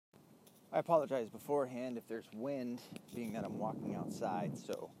I apologize beforehand if there's wind, being that I'm walking outside.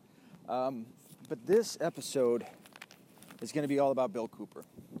 But this episode is going to be all about Bill Cooper.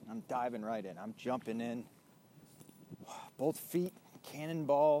 I'm diving right in. I'm jumping in. Both feet,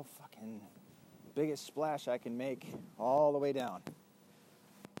 cannonball, fucking biggest splash I can make, all the way down.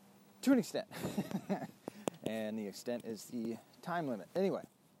 To an extent. And the extent is the time limit. Anyway,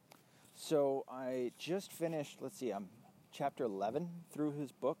 so I just finished, I'm chapter 11 through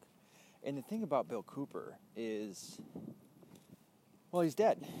his book. And the thing about Bill Cooper is, well, he's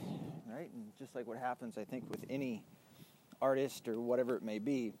dead, right? And just like what happens, I think, with any artist or whatever it may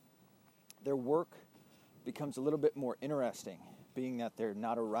be, their work becomes a little bit more interesting, being that they're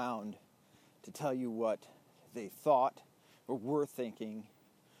not around to tell you what they thought or were thinking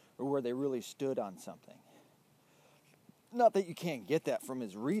or where they really stood on something. Not that you can't get that from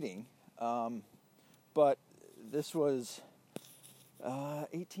his reading, but this was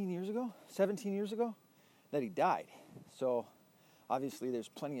 17 years ago that he died. So obviously there's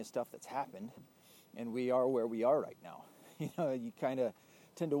plenty of stuff that's happened, and we are where we are right now. You kind of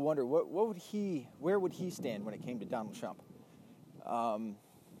tend to wonder where would he stand when it came to Donald Trump?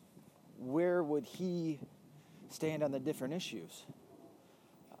 Where would he stand on the different issues?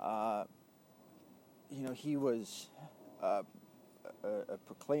 He was a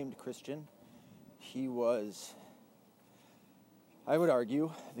proclaimed Christian. He was, I would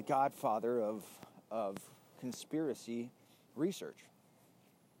argue, the godfather of conspiracy research.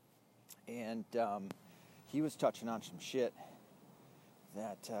 And he was touching on some shit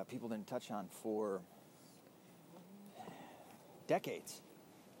that people didn't touch on for decades.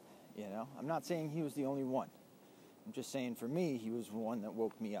 I'm not saying he was the only one. I'm just saying for me, he was one that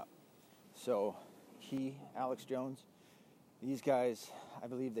woke me up. So Alex Jones, these guys, I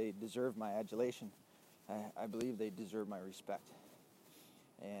believe they deserve my adulation. I believe they deserve my respect.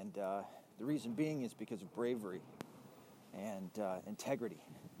 And the reason being is because of bravery and integrity,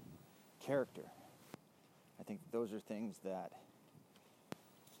 character. I think those are things that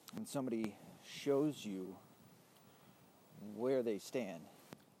when somebody shows you where they stand,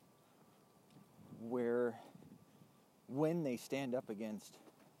 when they stand up against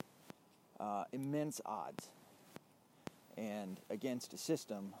immense odds and against a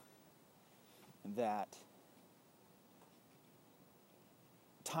system that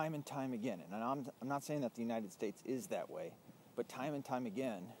time and time again, and I'm not saying that the United States is that way, but time and time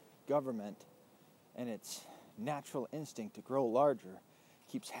again, government and its natural instinct to grow larger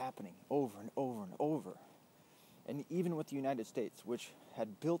keeps happening over and over and over. And even with the United States, which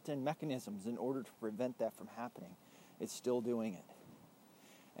had built-in mechanisms in order to prevent that from happening, it's still doing it.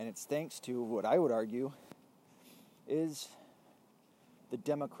 And it's thanks to what I would argue is the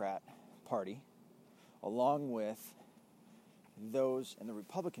Democrat Party, along with those in the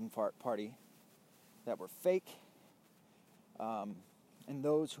Republican Party that were fake, and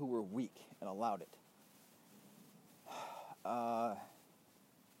those who were weak and allowed it.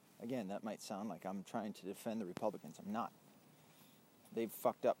 Again, that might sound like I'm trying to defend the Republicans. I'm not. They've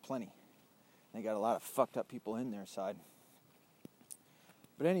fucked up plenty. They got a lot of fucked up people in their side.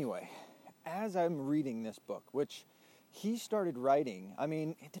 But anyway, as I'm reading this book, which he started writing,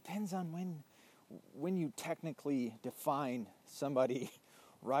 it depends on when you technically define somebody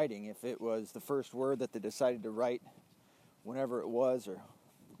writing. If it was the first word that they decided to write, whenever it was or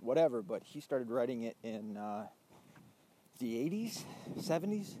whatever. But he started writing it in the 80s,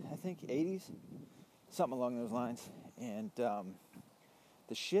 70s, I think, 80s, something along those lines. And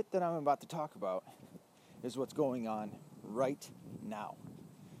the shit that I'm about to talk about is what's going on right now,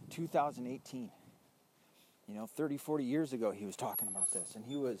 2018. 30, 40 years ago he was talking about this, and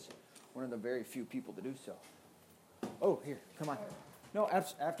he was one of the very few people to do so. Oh, here, come on. No,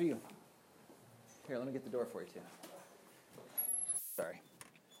 after you. Here, let me get the door for you, too. Sorry.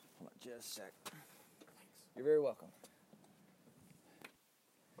 Hold on just a sec. You're very welcome.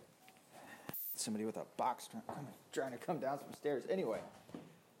 Somebody with a box trying to come down some stairs. Anyway,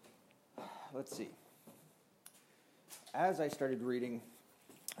 let's see. As I started reading,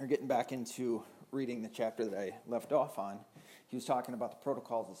 or getting back into reading the chapter that I left off on, he was talking about the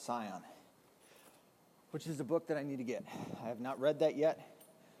Protocols of Zion, which is a book that I need to get. I have not read that yet.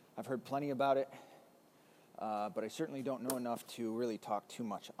 I've heard plenty about it, but I certainly don't know enough to really talk too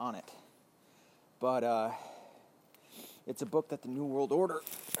much on it. But it's a book that the New World Order,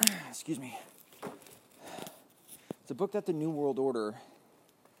 excuse me, it's a book that the New World Order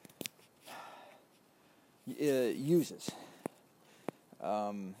uses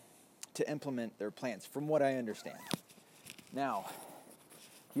to implement their plans, from what I understand. Now,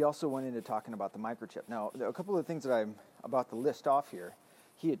 he also went into talking about the microchip. Now, a couple of things that I'm about to list off here.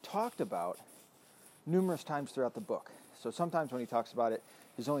 he had talked about numerous times throughout the book. So sometimes when he talks about it,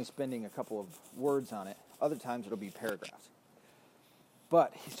 he's only spending a couple of words on it. Other times it'll be paragraphs.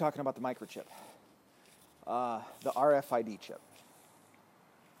 But he's talking about the microchip, the RFID chip.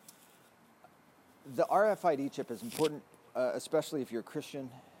 The RFID chip is important, especially if you're a Christian,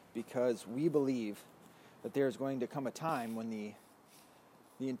 because we believe that there's going to come a time when the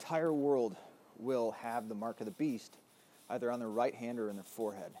entire world will have the mark of the beast, either on their right hand or in their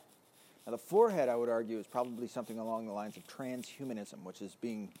forehead. Now, the forehead, I would argue, is probably something along the lines of transhumanism, which is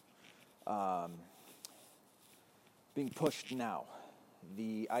being pushed now.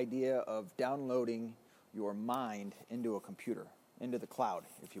 The idea of downloading your mind into a computer, into the cloud,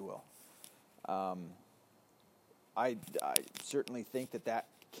 if you will. I certainly think that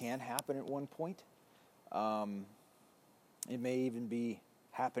can happen at one point. It may even be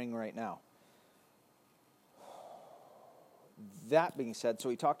happening right now. That being said, so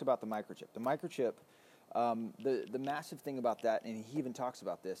he talked about the microchip. The microchip, the massive thing about that, and he even talks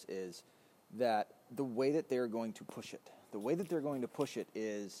about this, is that the way that they're going to push it,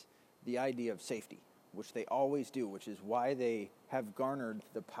 is the idea of safety, which they always do, which is why they have garnered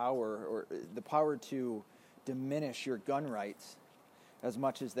the power to diminish your gun rights as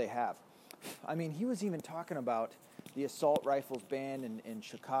much as they have. I mean, he was even talking about the assault rifles ban in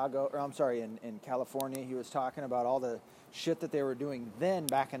Chicago, or I'm sorry, in California. He was talking about all the shit that they were doing then,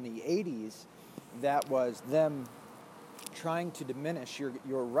 back in the 80s, that was them trying to diminish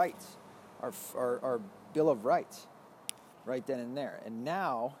your rights, our Bill of Rights, right then and there. And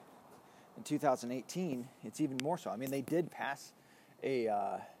now, in 2018, it's even more so. I mean, they did pass the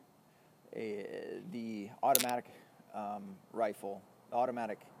automatic rifle, the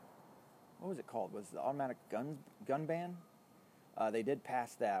automatic, what was it called? Was it the automatic gun ban? They did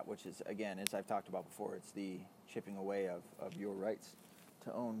pass that, which is, again, as I've talked about before, it's the chipping away of your rights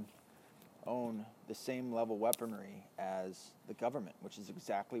to own the same level weaponry as the government, which is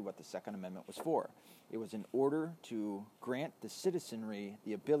exactly what the Second Amendment was for. It was in order to grant the citizenry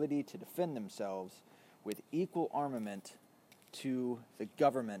the ability to defend themselves with equal armament to the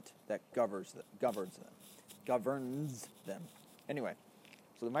government that governs them. Anyway,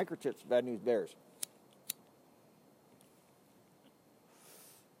 so the microchips, bad news bears.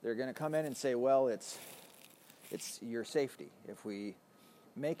 They're going to come in and say, well, it's your safety. If we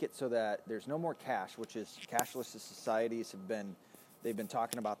make it so that there's no more cash, which is cashless societies they've been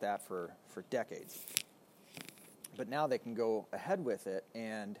talking about that for decades. But now they can go ahead with it,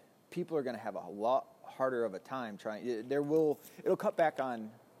 and people are going to have a lot harder of a time trying. It'll cut back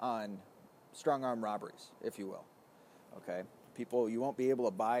on strong arm robberies, if you will. Okay, people, you won't be able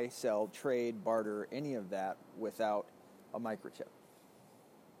to buy, sell, trade, barter, any of that without a microchip.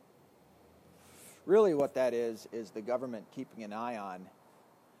 Really, what that is the government keeping an eye on,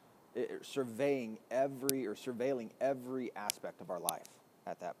 surveilling every aspect of our life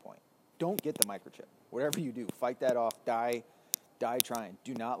at that point. Don't get the microchip. Whatever you do, fight that off, die trying.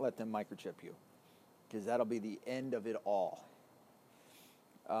 Do not let them microchip you, because that'll be the end of it all.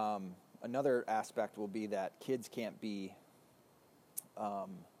 Another aspect will be that kids can't be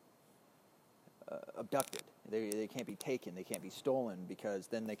abducted. They can't be taken. They can't be stolen, because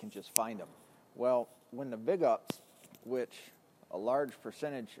then they can just find them. Well, when the big ups, which a large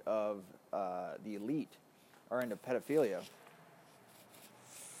percentage of the elite are into pedophilia,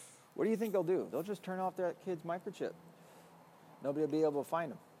 what do you think they'll do? They'll just turn off that kid's microchip. Nobody will be able to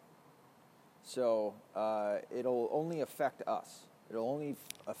find them. So it'll only affect us. It'll only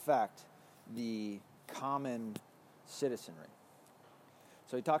affect the common citizenry.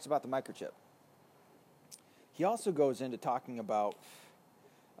 So he talks about the microchip. He also goes into talking about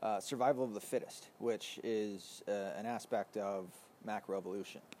survival of the fittest, which is an aspect of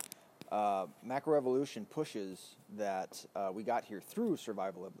macroevolution. Macroevolution pushes that we got here through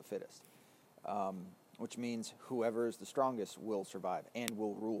survival of the fittest, which means whoever is the strongest will survive and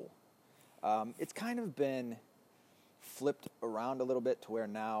will rule. It's kind of been flipped around a little bit to where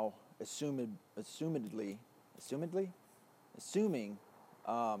now, assuming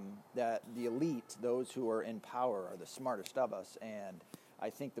that the elite, those who are in power, are the smartest of us, and I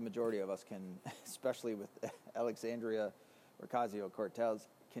think the majority of us can, especially with Alexandria Ocasio-Cortez,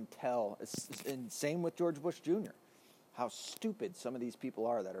 can tell, and same with George Bush Jr., how stupid some of these people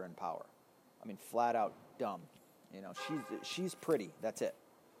are that are in power. I mean, flat out dumb. You know, she's pretty. That's it.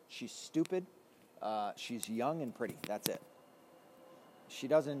 She's stupid. She's young and pretty. That's it. She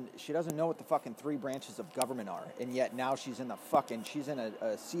doesn't know what the fucking three branches of government are, and yet now she's in a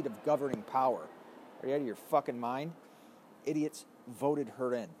seat of governing power. Are you out of your fucking mind? Idiots voted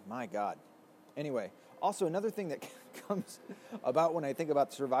her in. My God. Anyway, also another thing that comes about when I think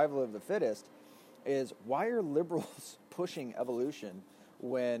about survival of the fittest is, why are liberals pushing evolution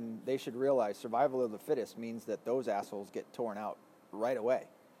when they should realize survival of the fittest means that those assholes get torn out right away?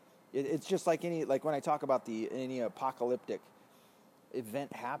 It's just like when I talk about any apocalyptic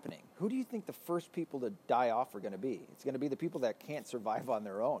event happening, who do you think the first people to die off are going to be? It's going to be the people that can't survive on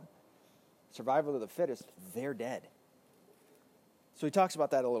their own. Survival of the fittest, they're dead. So he talks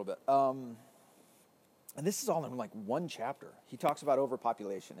about that a little bit. And this is all in like one chapter. He talks about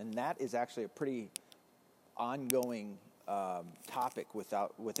overpopulation, and that is actually a pretty ongoing topic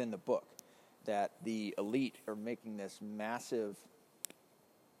within the book, that the elite are making this massive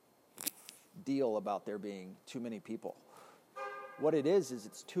deal about there being too many people. What it is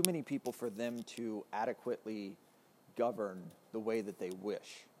it's too many people for them to adequately govern the way that they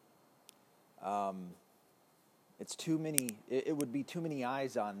wish. It's too many. It would be too many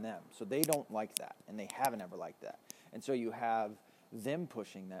eyes on them, so they don't like that, and they haven't ever liked that. And so you have them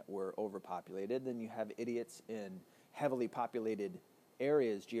pushing that we're overpopulated. Then you have idiots in heavily populated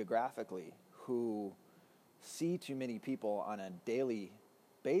areas geographically who see too many people on a daily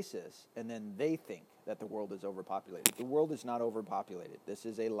basis, and then they think that the world is overpopulated. The world is not overpopulated. This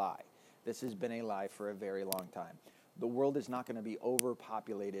is a lie. This has been a lie for a very long time. The world is not going to be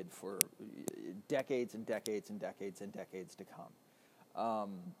overpopulated for decades and decades and decades and decades to come.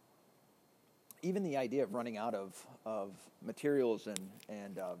 Even the idea of running out of materials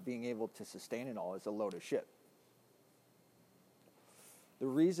and being able to sustain it all is a load of shit. The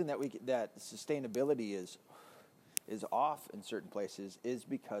reason that sustainability is off in certain places is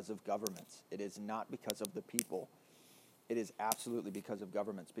because of governments. It is not because of the people. It is absolutely because of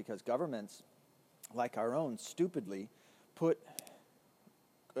governments. Because governments, like our own, stupidly put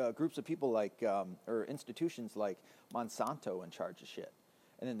groups of people like, or institutions like Monsanto in charge of shit.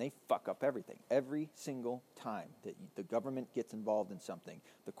 And then they fuck up everything. Every single time that the government gets involved in something,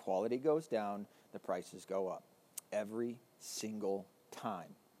 the quality goes down, the prices go up. Every single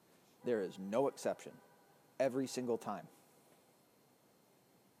time. There is no exception. Every single time.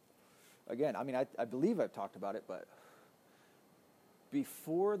 Again, I mean, I believe I've talked about it, but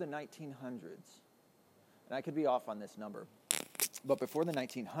before the 1900s, and I could be off on this number, but before the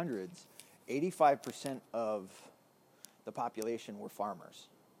 1900s, 85% of the population were farmers.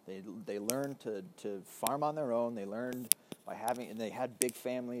 They learned to farm on their own. They learned by and they had big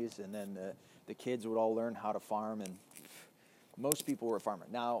families, and then the kids would all learn how to farm, and most people were a farmer.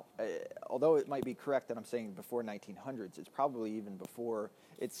 Now, although it might be correct that I'm saying before 1900s, it's probably even before.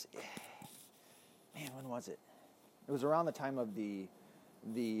 When was it? It was around the time of the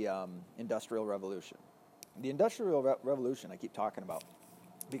Industrial Revolution. The Industrial Revolution I keep talking about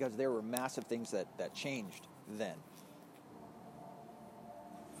because there were massive things that changed then.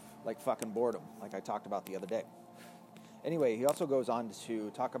 Like fucking boredom, like I talked about the other day. Anyway, he also goes on to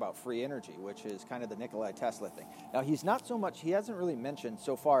talk about free energy, which is kind of the Nikola Tesla thing. Now, he hasn't really mentioned,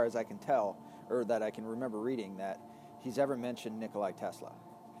 so far as I can tell, or that I can remember reading, that he's ever mentioned Nikola Tesla.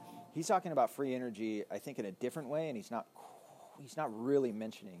 He's talking about free energy, I think, in a different way, and he's not really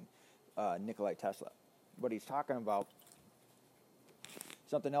mentioning Nikola Tesla. But he's talking about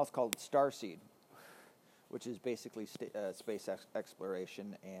something else called Starseed, which is basically space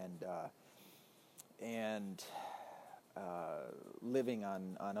exploration and living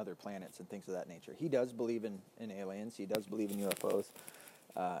on other planets and things of that nature. He does believe in aliens. He does believe in UFOs,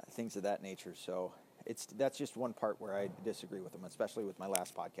 things of that nature. So that's just one part where I disagree with him, especially with my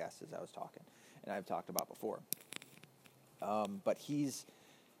last podcast as I was talking, and I've talked about before. But he's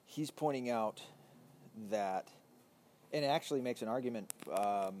pointing out that, and it actually makes an argument,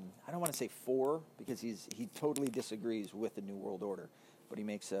 I don't want to say for, because he totally disagrees with the New World Order, but he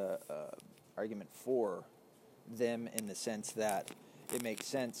makes a argument for them in the sense that it makes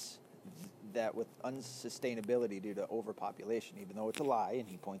sense that with unsustainability due to overpopulation, even though it's a lie, and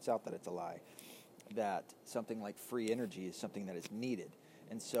he points out that it's a lie, that something like free energy is something that is needed.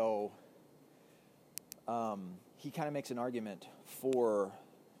 And so he kind of makes an argument for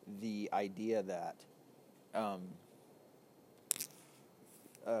the idea that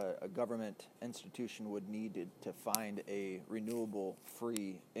a government institution would need to find a renewable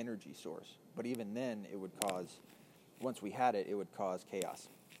free energy source. But even then, it would once we had it, it would cause chaos.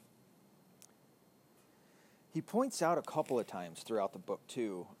 He points out a couple of times throughout the book,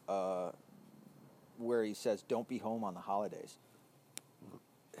 too, where he says, don't be home on the holidays.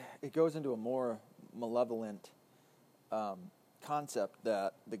 It goes into a more malevolent concept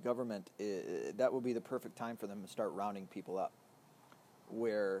that the government, that would be the perfect time for them to start rounding people up,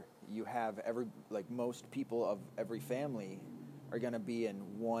 where you have most people of every family are going to be in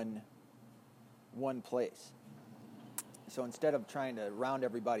one place. So instead of trying to round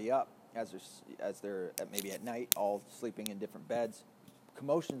everybody up as they're maybe at night, all sleeping in different beds,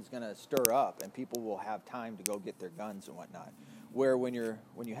 commotion's going to stir up, and people will have time to go get their guns and whatnot. Where when you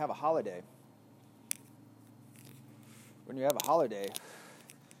have a holiday,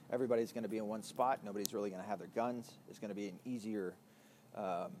 everybody's going to be in one spot. Nobody's really going to have their guns. It's going to be an easier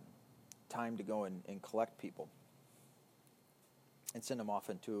time to go and collect people and send them off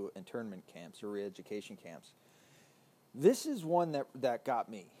into internment camps or re-education camps. This is one that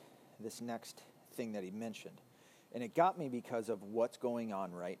got me, this next thing that he mentioned. And it got me because of what's going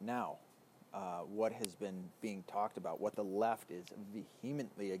on right now, what has been being talked about, what the left is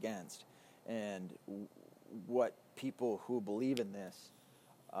vehemently against, and what people who believe in this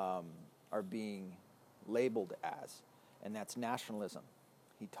are being labeled as, and that's nationalism.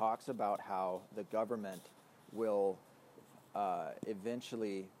 He talks about how the government will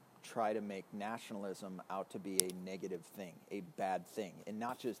eventually try to make nationalism out to be a negative thing, a bad thing. And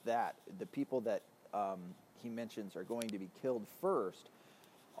not just that, the people that he mentions are going to be killed first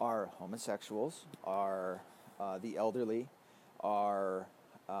are homosexuals, are the elderly, are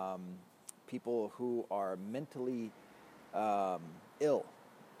people who are mentally ill.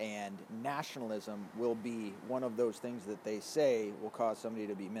 And nationalism will be one of those things that they say will cause somebody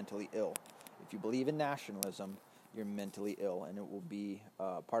to be mentally ill. If you believe in nationalism, you're mentally ill, and it will be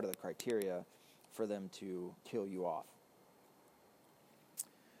part of the criteria for them to kill you off.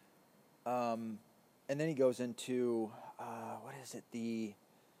 And then he goes into, what is it, the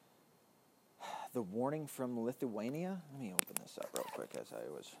warning from Lithuania? Let me open this up real quick as I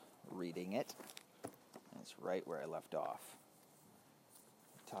was reading it. That's right where I left off.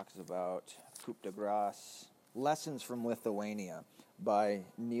 It talks about coup de grace, Lessons from Lithuania by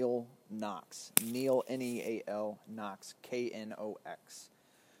Neil Knox. Neil, Neal, Knox, Knox.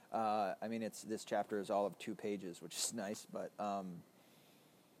 This chapter is all of 2 pages, which is nice, but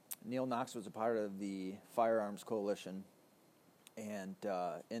Neil Knox was a part of the Firearms Coalition, and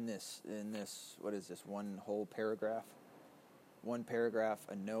in this, what is this, one whole paragraph? One paragraph,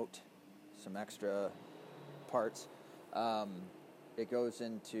 a note, some extra parts. It goes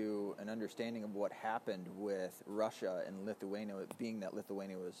into an understanding of what happened with Russia and Lithuania, being that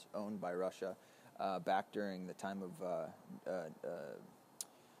Lithuania was owned by Russia back during the time of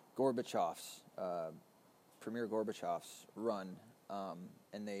Gorbachev's, Premier Gorbachev's run,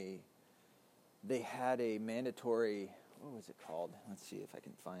 and they had a mandatory, what was it called? Let's see if I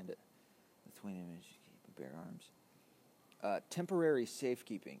can find it. Lithuania bear arms. Temporary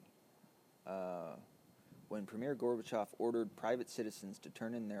safekeeping. When Premier Gorbachev ordered private citizens to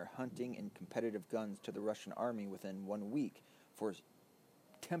turn in their hunting and competitive guns to the Russian army within 1 week for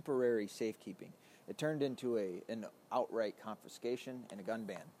temporary safekeeping. It turned into an outright confiscation and a gun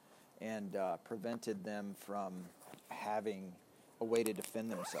ban, and prevented them from having a way to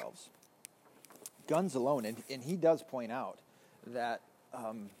defend themselves. Guns alone, and he does point out that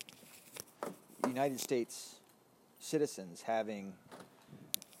United States citizens having,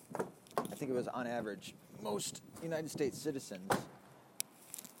 I think it was on average, most United States citizens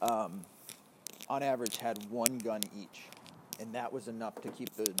on average had 1 gun each, and that was enough to keep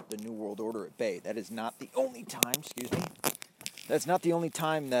the New World Order at bay. That is not the only time, that's not the only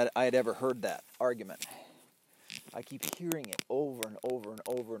time that I had ever heard that argument. I keep hearing it over and over and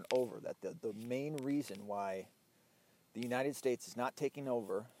over and over, that the main reason why the United States is not taking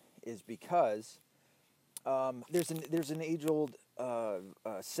over is because there's an age-old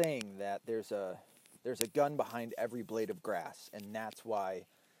saying that there's a gun behind every blade of grass, and that's why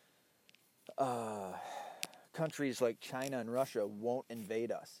countries like China and Russia won't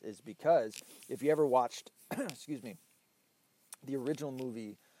invade us, is because if you ever watched, the original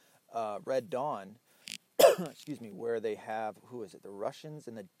movie Red Dawn, where they have, who is it, the Russians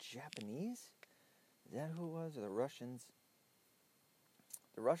and the Japanese? Is that who it was? Or the Russians?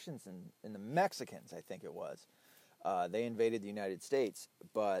 The Russians and the Mexicans, I think it was. They invaded the United States,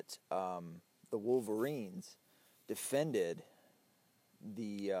 but the Wolverines defended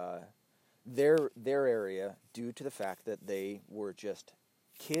their area due to the fact that they were just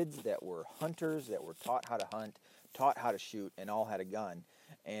kids that were hunters, that were taught how to hunt, taught how to shoot, and all had a gun.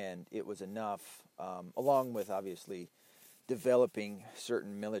 And it was enough, along with obviously developing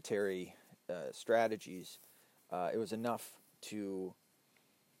certain military strategies, it was enough to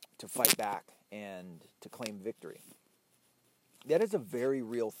fight back and to claim victory. That is a very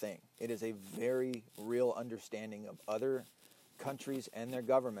real thing. It is a very real understanding of other countries and their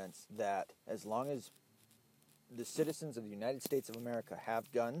governments that as long as the citizens of the United States of America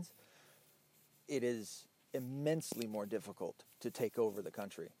have guns, it is immensely more difficult to take over the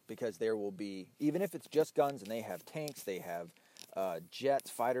country, because there will be, even if it's just guns, and they have tanks, they have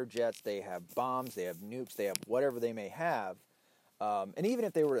jets, fighter jets, they have bombs, they have nukes, they have whatever they may have. And even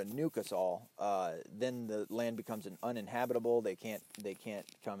if they were to nuke us all, then the land becomes uninhabitable. They can't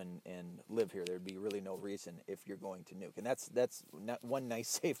come and live here. There'd be really no reason if you're going to nuke. And that's not one nice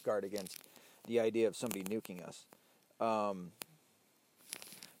safeguard against the idea of somebody nuking us.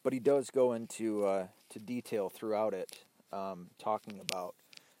 But he does go into to detail throughout it, talking about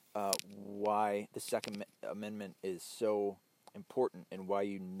why the Second Amendment is so important and why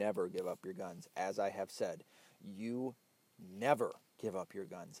you never give up your guns. As I have said, you never give up your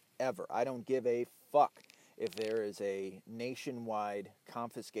guns, ever. I don't give a fuck if there is a nationwide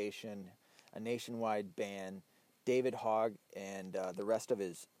confiscation, a nationwide ban. David Hogg and the rest of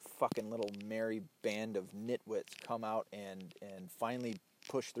his fucking little merry band of nitwits come out and finally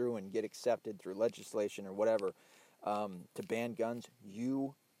push through and get accepted through legislation or whatever to ban guns.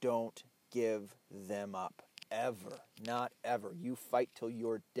 You don't give them up. Ever. Not ever. You fight till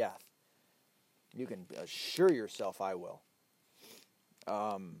your death. You can assure yourself I will.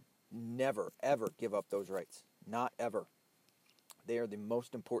 Never, ever give up those rights. Not ever. They are the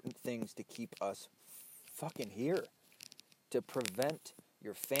most important things to keep us fucking here. To prevent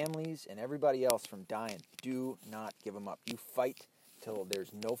your families and everybody else from dying. Do not give them up. You fight till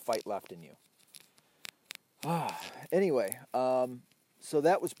there's no fight left in you. Anyway, so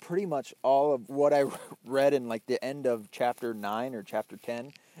that was pretty much all of what I read in like the end of chapter 9 or chapter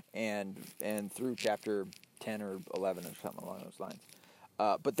 10 and through chapter 10 or 11 or something along those lines.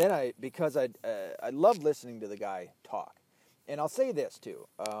 But then because I love listening to the guy talk. And I'll say this too,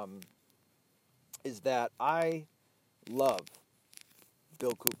 is that I love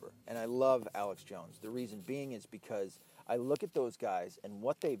Bill Cooper and I love Alex Jones. The reason being is because I look at those guys and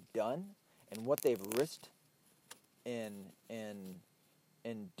what they've done and what they've risked in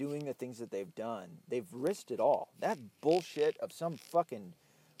doing the things that they've done. They've risked it all. That bullshit of some fucking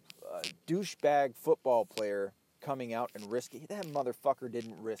douchebag football player coming out and risking, that motherfucker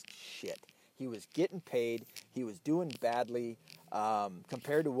didn't risk shit. He was getting paid. He was doing badly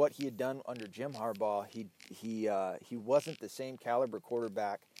compared to what he had done under Jim Harbaugh. He wasn't the same caliber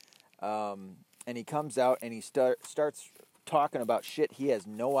quarterback, and he comes out and he starts talking about shit he has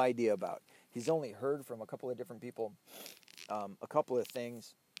no idea about. He's only heard from a couple of different people, a couple of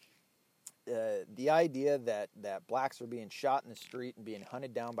things. The idea that blacks are being shot in the street and being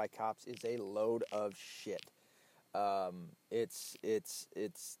hunted down by cops is a load of shit.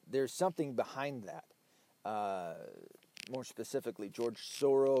 There's something behind that. More specifically, George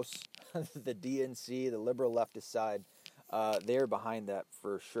Soros, the DNC, the liberal leftist side, they're behind that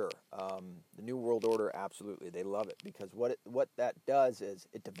for sure. The New World Order, absolutely, they love it because what that does is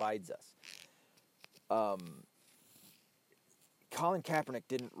it divides us. Colin Kaepernick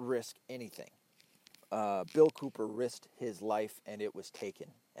didn't risk anything. Bill Cooper risked his life, and it was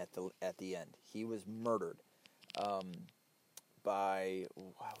taken at the end. He was murdered by,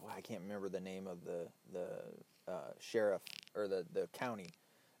 I can't remember the name of the sheriff or the county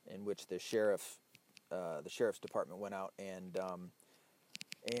in which the sheriff's department went out and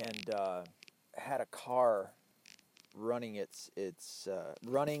had a car running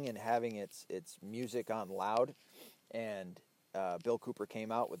running and having its music on loud, and Bill Cooper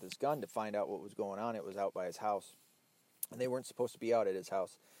came out with his gun to find out what was going on. It was out by his house, and they weren't supposed to be out at his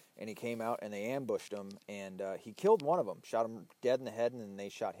house. And he came out, and they ambushed him, and he killed one of them, shot him dead in the head, and then they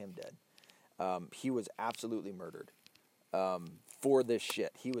shot him dead. He was absolutely murdered for this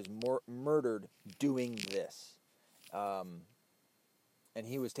shit. He was murdered doing this, and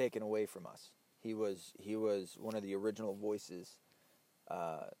he was taken away from us. He was one of the original voices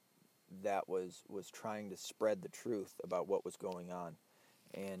that was trying to spread the truth about what was going on,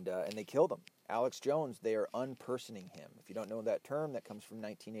 and they killed him. Alex Jones, they are unpersoning him. If you don't know that term, that comes from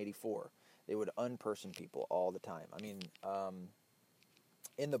 1984. They would unperson people all the time. I mean,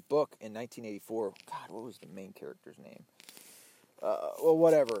 in the book in 1984, God, what was the main character's name? Well,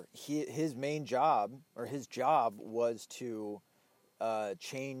 whatever. His main job, or his job, was to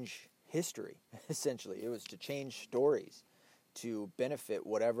change history, essentially. It was to change stories to benefit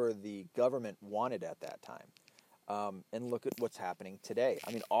whatever the government wanted at that time. And look at what's happening today.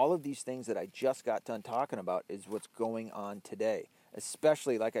 I mean, all of these things that I just got done talking about is what's going on today.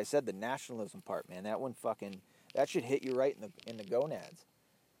 Especially, like I said, the nationalism part, man. That should hit you right in the gonads.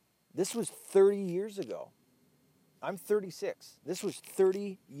 This was 30 years ago. I'm 36. This was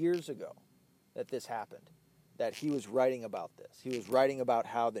 30 years ago that this happened. That he was writing about this. He was writing about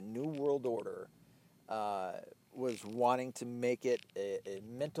how the New World Order was wanting to make it a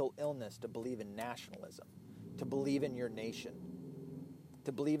mental illness to believe in nationalism, to believe in your nation,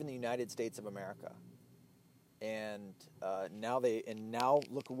 to believe in the United States of America. And now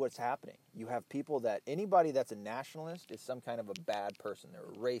look at what's happening. You have people that anybody that's a nationalist is some kind of a bad person. They're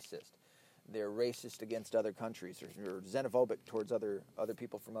a racist. They're racist against other countries, or xenophobic towards other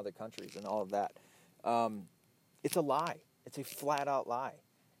people from other countries, and all of that. It's a lie. It's a flat out lie,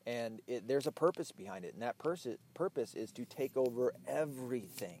 and there's a purpose behind it, and that purpose is to take over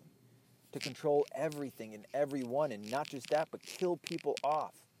everything, to control everything and everyone, and not just that, but kill people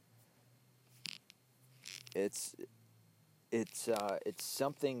off. It's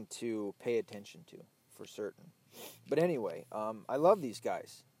something to pay attention to, for certain. But anyway, I love these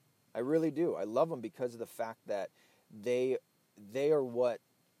guys. I really do. I love them because of the fact that they are what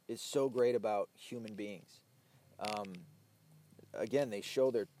is so great about human beings. Again, they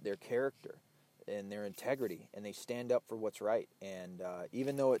show their character and their integrity, and they stand up for what's right. And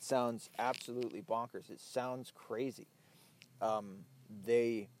even though it sounds absolutely bonkers, it sounds crazy,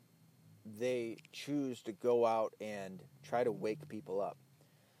 they choose to go out and try to wake people up.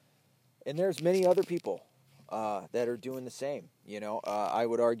 And there's many other people that are doing the same. I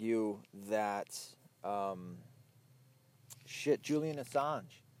would argue that Julian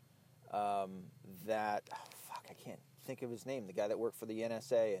Assange, I can't think of his name, the guy that worked for the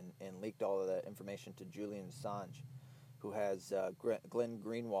NSA and leaked all of the information to Julian Assange, who has Glenn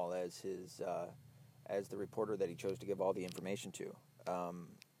Greenwald as the reporter that he chose to give all the information to.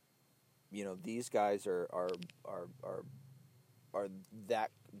 These guys are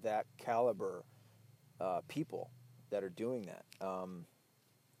that caliber people that are doing that.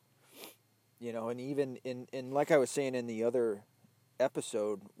 And even in like I was saying in the other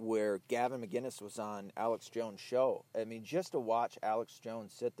episode where Gavin McInnes was on Alex Jones' show, I mean, just to watch Alex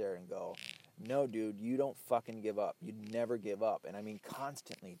Jones sit there and go, no, dude, you don't fucking give up. You never give up. And I mean,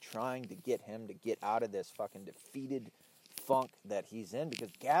 constantly trying to get him to get out of this fucking defeated funk that he's in,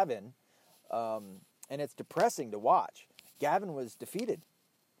 because Gavin, and it's depressing to watch, Gavin was defeated.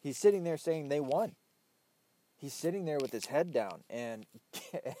 He's sitting there saying they won. He's sitting there with his head down, and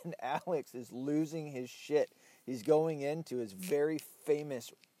Alex is losing his shit. He's going into his very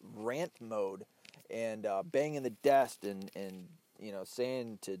famous rant mode and banging the desk and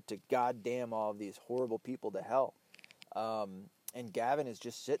saying to goddamn all of these horrible people to hell. And Gavin is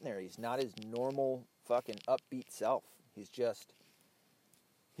just sitting there. He's not his normal fucking upbeat self. He's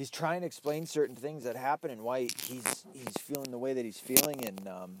trying to explain certain things that happen and why he's feeling the way that he's feeling, and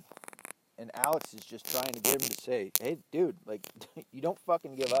Alex is just trying to get him to say, hey, dude, like, you don't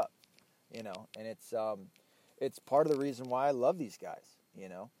fucking give up, and it's part of the reason why I love these guys,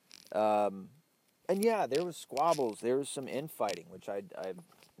 and yeah, there was squabbles, there was some infighting, which I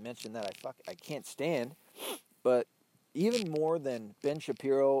mentioned that I can't stand, but even more than Ben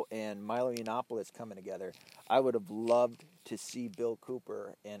Shapiro and Milo Yiannopoulos coming together, I would have loved to see Bill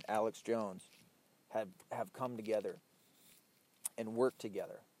Cooper and Alex Jones have come together and work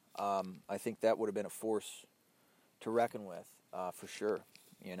together. I think that would have been a force to reckon with, for sure,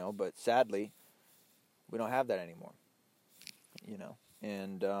 but sadly, we don't have that anymore,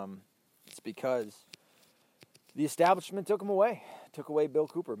 and it's because the establishment took away Bill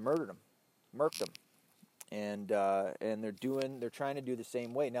Cooper, murdered him, murked him, and they're trying to do the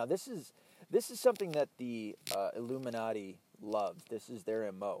same way. Now, this is something that the Illuminati loves. This is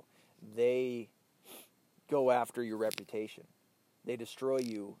their MO. They go after your reputation. They destroy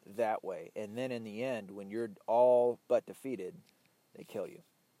you that way. And then in the end, when you're all but defeated, they kill you.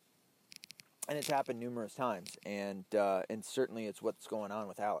 And it's happened numerous times. And certainly it's what's going on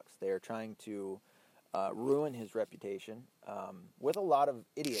with Alex. They are trying to ruin his reputation with a lot of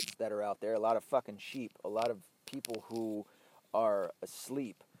idiots that are out there, a lot of fucking sheep, a lot of people who are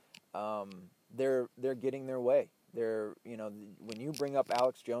asleep. They're getting their way. When you bring up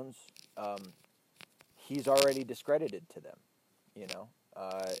Alex Jones, he's already discredited to them.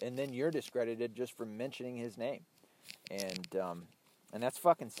 And then you're discredited just for mentioning his name, and that's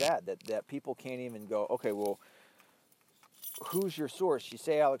fucking sad that people can't even go, okay, well, who's your source? You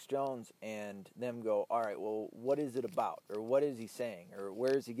say Alex Jones, and them go, all right, well, what is it about, or what is he saying, or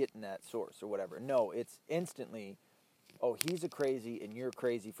where is he getting that source, or whatever. No, it's instantly, oh, he's a crazy, and you're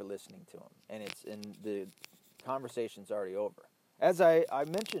crazy for listening to him, and the conversation's already over. As I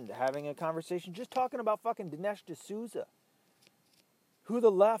mentioned, having a conversation, just talking about fucking Dinesh D'Souza, who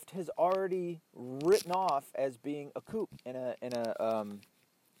the left has already written off as being a kook and a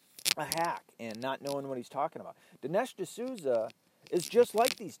hack and not knowing what he's talking about. Dinesh D'Souza is just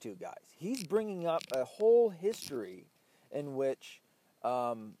like these two guys. He's bringing up a whole history in which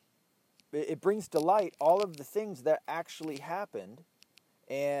it brings to light all of the things that actually happened,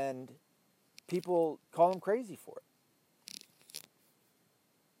 and people call him crazy for it.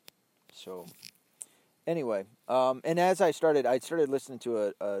 So, anyway, and as I started listening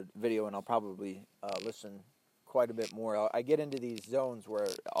to a video, and I'll probably listen quite a bit more. I get into these zones where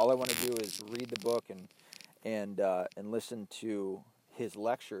all I want to do is read the book and listen to his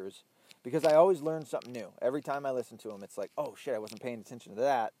lectures, because I always learn something new. Every time I listen to him, it's like, oh shit, I wasn't paying attention to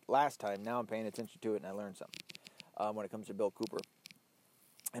that last time. Now I'm paying attention to it, and I learned something when it comes to Bill Cooper.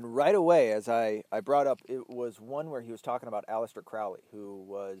 And right away, as I brought up, it was one where he was talking about Aleister Crowley, who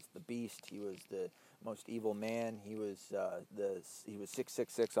was the beast. He was the most evil man. He was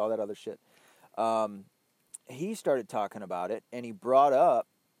 666, all that other shit. He started talking about it, and he brought up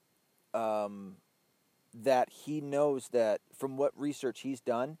that he knows that from what research he's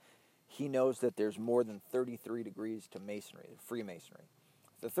done, he knows that there's more than 33 degrees to Masonry, Freemasonry.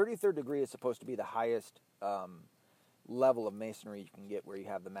 The 33rd degree is supposed to be the highest level of Masonry you can get, where you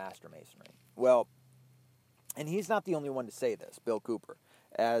have the Master Masonry. Well, and he's not the only one to say this, Bill Cooper.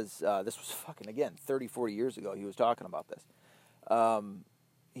 As this was fucking, again, 30, 40 years ago, he was talking about this.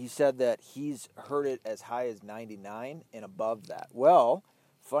 He said that he's heard it as high as 99 and above that. Well,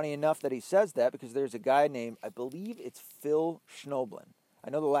 funny enough that he says that, because there's a guy named, I believe it's Phil Schnoblin. I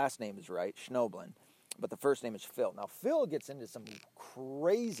know the last name is right, Schnoblin, but the first name is Phil. Now, Phil gets into some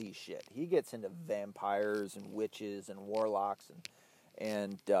crazy shit. He gets into vampires and witches and warlocks,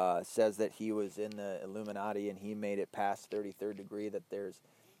 and says that he was in the Illuminati and he made it past 33rd degree, that there's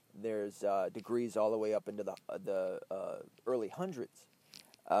degrees all the way up into the early hundreds.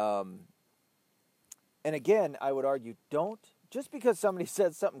 And again, I would argue, just because somebody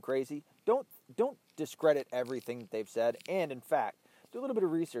says something crazy, don't discredit everything that they've said, and in fact, do a little bit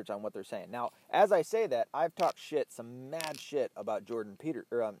of research on what they're saying. Now, as I say that, I've talked some mad shit about Jordan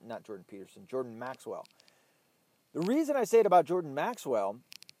Maxwell. The reason I say it about Jordan Maxwell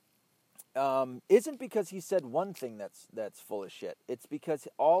isn't because he said one thing that's full of shit. It's because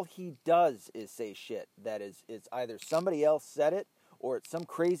all he does is say shit that is either somebody else said it, or it's some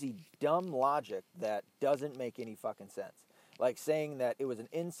crazy dumb logic that doesn't make any fucking sense. Like saying that it was an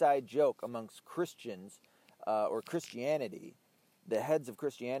inside joke amongst Christians or Christianity, the heads of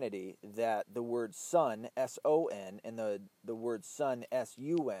Christianity, that the word son, S-O-N, and the word son,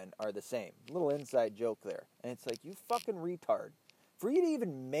 S-U-N, are the same. A little inside joke there. And it's like, you fucking retard. For you to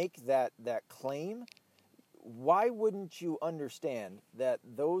even make that claim, why wouldn't you understand that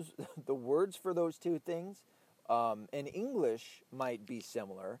the words for those two things in English might be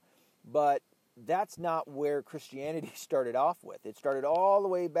similar, but that's not where Christianity started off with. It started all the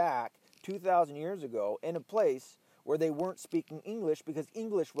way back 2,000 years ago in a place where they weren't speaking English, because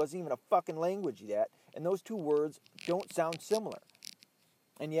English wasn't even a fucking language yet, and those two words don't sound similar.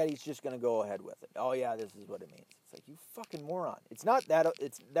 And yet he's just going to go ahead with it. Oh yeah, this is what it means. It's like, you fucking moron. That's not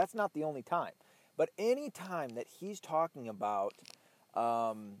the only time. But any time that he's talking about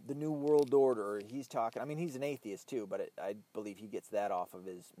the New World Order, he's an atheist too, but I believe he gets that off of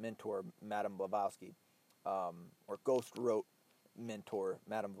his mentor, Madame Blavatsky, or Ghost wrote mentor,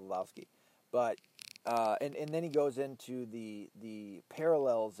 Madame Blavatsky. But and then he goes into the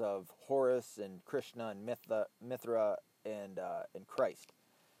parallels of Horus and Krishna and Mithra and Christ,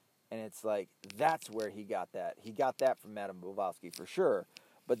 and it's like, that's where he got that. He got that from Madame Blavatsky for sure.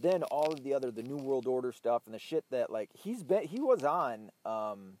 But then all of the New World Order stuff and the shit that, like, he was on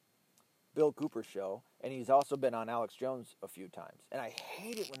Bill Cooper's show, and he's also been on Alex Jones a few times. And I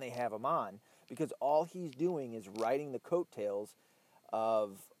hate it when they have him on, because all he's doing is riding the coattails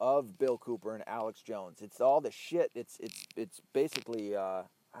of Bill Cooper and Alex Jones. It's all the shit. It's basically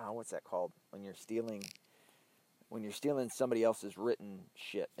what's that called when you're stealing somebody else's written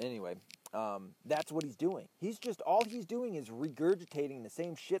shit. Anyway, that's what he's doing. All he's doing is regurgitating the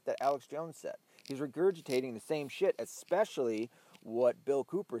same shit that Alex Jones said. He's regurgitating the same shit, especially what Bill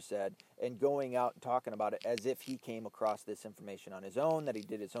Cooper said, and going out and talking about it as if he came across this information on his own, that he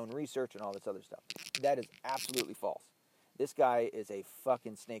did his own research and all this other stuff. That is absolutely false. This guy is a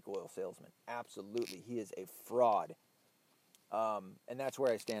fucking snake oil salesman. Absolutely. He is a fraud. And that's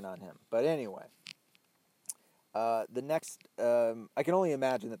where I stand on him. But anyway, I can only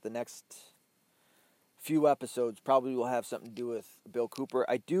imagine that the next few episodes probably will have something to do with Bill Cooper.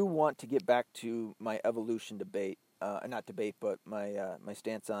 I do want to get back to my evolution debate. Not debate, but my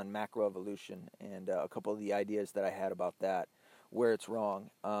stance on macroevolution, and a couple of the ideas that I had about that, where it's wrong.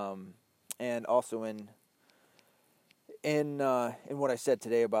 And also in what I said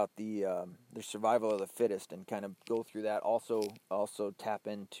today about the survival of the fittest, and kind of go through that. Also tap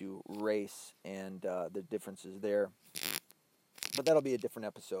into race and the differences there. But that'll be a different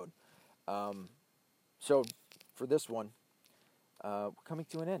episode. So for this one, we're coming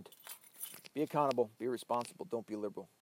to an end. Be accountable, be responsible, don't be liberal.